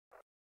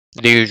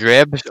These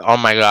ribs? Oh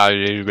my god,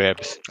 these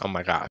ribs. Oh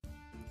my god.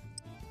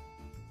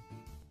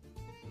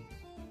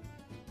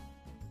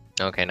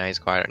 Okay, now he's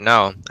quieter.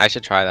 No, I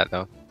should try that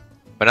though.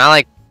 But not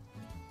like...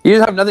 You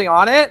just have nothing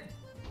on it?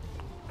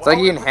 It's like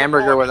eating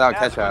hamburger without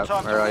ketchup,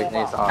 or like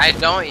any sauce. I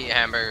don't eat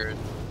hamburgers.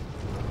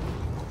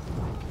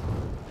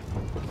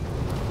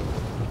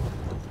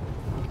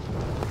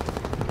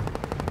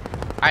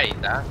 I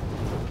eat that.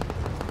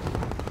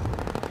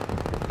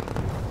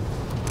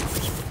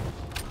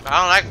 I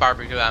don't like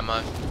barbecue that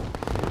much.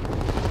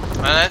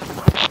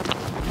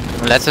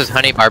 That's just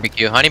honey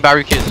barbecue. Honey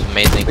barbecue is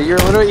amazing. But you're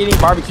literally eating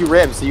barbecue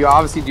ribs, so you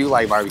obviously do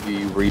like barbecue,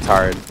 you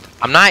retard.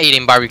 I'm not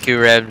eating barbecue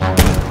ribs.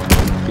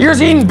 You're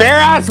just eating bare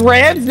ass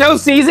ribs? No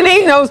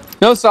seasoning?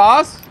 No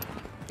sauce?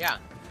 Yeah.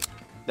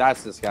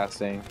 That's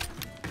disgusting.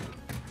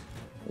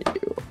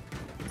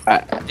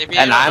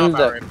 And I'm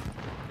the...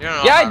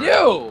 Yeah, I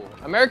do!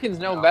 Americans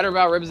know better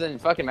about ribs than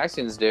fucking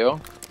Mexicans do.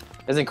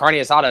 Isn't carne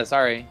asada,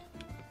 sorry.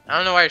 I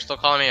don't know why you're still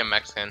calling me a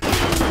Mexican.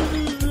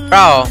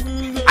 Bro,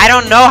 I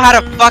don't know how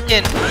to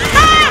fucking...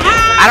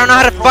 I don't know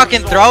how to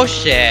fucking throw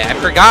shit. I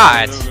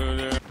forgot.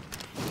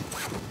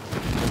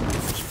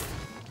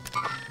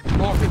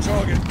 Mark the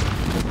target.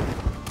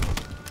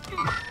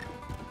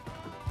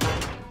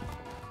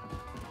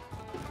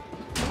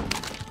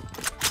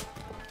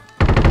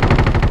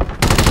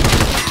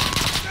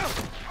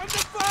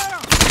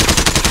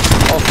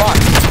 Oh fuck!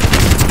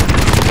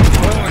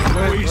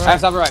 I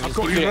have to right. I've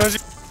got you, Mercy.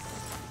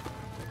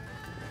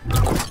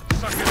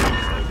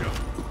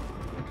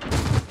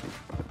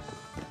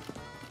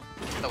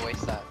 To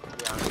waste that, to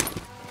be honest.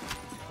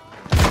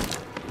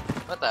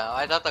 What the hell?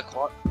 I thought the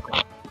cord.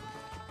 I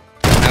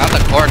got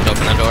the cord to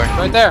open the door.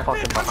 Right there.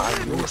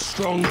 You're a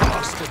strong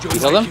bastard. You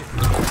killed him?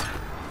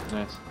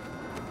 Nice.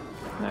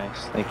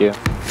 Nice. Thank you.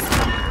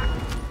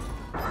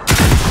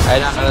 I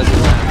did not know this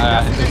was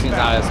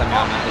not a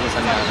semi-automatic. It's a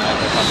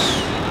semi-automatic.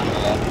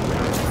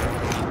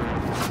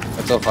 I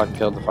still fucking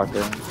killed the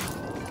fucker.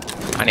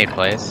 I need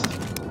plays.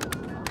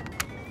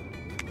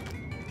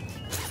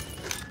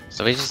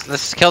 So let's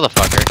just kill the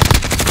fucker.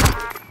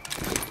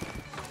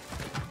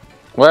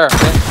 Where? Okay.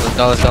 Let's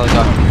go, let's go, let's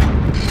go.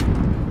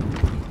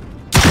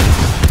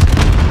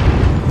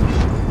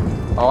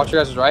 I'll watch you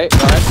guys right. Go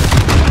ahead.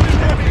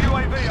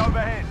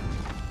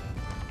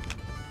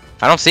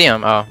 I don't see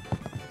him. Oh,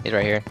 he's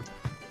right here.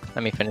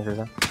 Let me finish this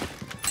up.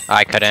 Oh,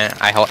 I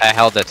couldn't. I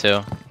held it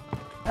too.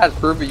 That's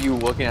proof of you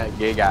looking at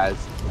gay guys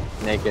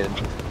naked.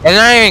 It's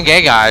not even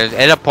gay guys.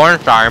 It's a porn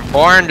star. In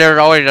porn, there's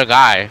always a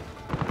guy.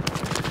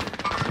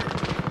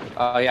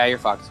 Oh yeah, you're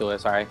fucked too.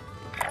 Sorry.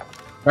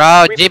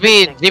 Bro,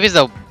 GB's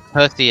the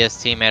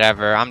pussiest teammate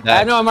ever. I'm I dead.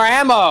 have no more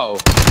ammo.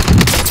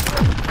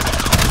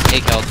 He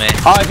killed me.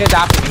 Oh, he chased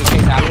after me. He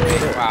chased after me.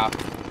 Wow.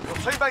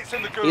 Teammates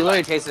in the He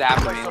literally chased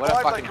after me. What a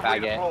fucking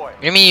faggot. What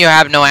do you mean you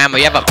have no ammo?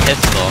 You have a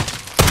pistol.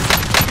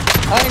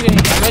 I don't even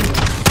damage.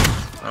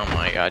 Oh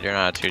my god, you're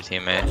not a true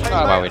teammate. That's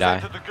why we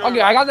die.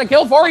 Okay, I got the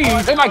kill for you.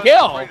 You took my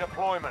kill.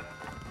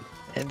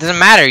 It doesn't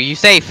matter. You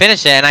say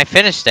finish it, and I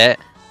finished it.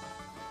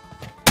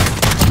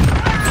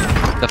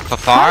 The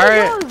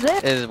Fafar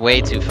is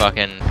way too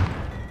fucking...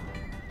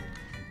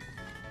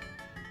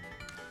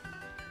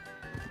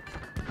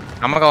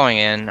 I'm going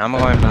in. I'm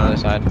going from the other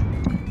side.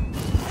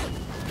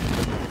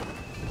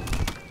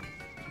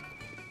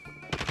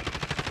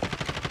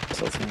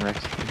 Still seeing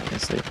Rex. I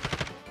can't sleep.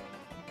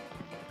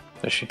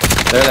 Is she?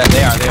 They're there.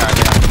 They are.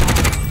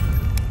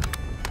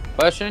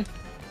 Pushing.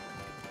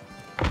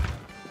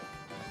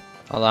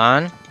 Hold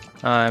on.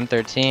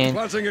 M13. I'm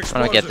gonna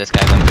Explosive. get this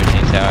guy's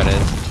M13, see how it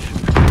is.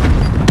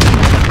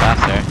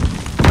 Faster.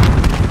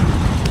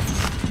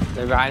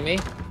 They're behind me.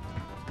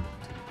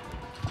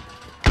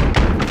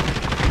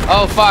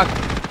 Oh fuck!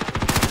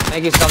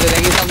 Thank you, Salty.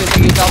 Thank you, Salty.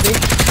 Thank you, Salty.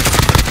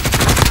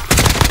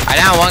 I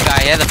down one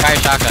guy. He has a fire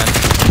shotgun.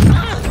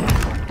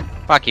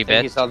 Fuck you,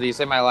 Thank you, bitch. Salty. You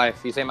saved my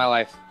life. You saved my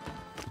life.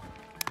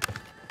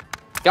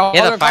 He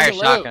has a fire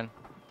shotgun.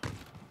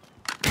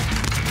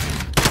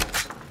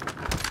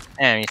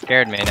 Damn, you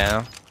scared me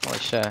now. Holy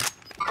shit.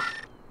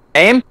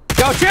 Aim.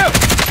 Go shoot.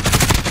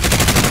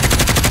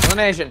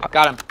 Elimination.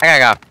 Got him. That guy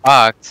got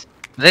fucked.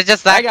 Is it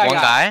just that one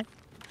guy?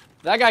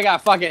 That guy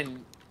got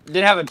fucking...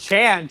 Didn't have a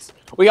chance.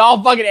 We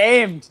all fucking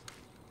aimed.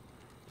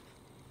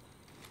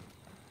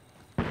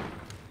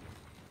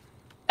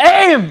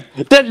 Aim!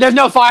 There's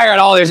no fire at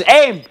all. There's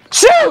aim.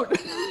 Shoot!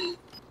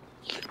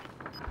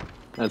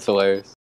 That's hilarious.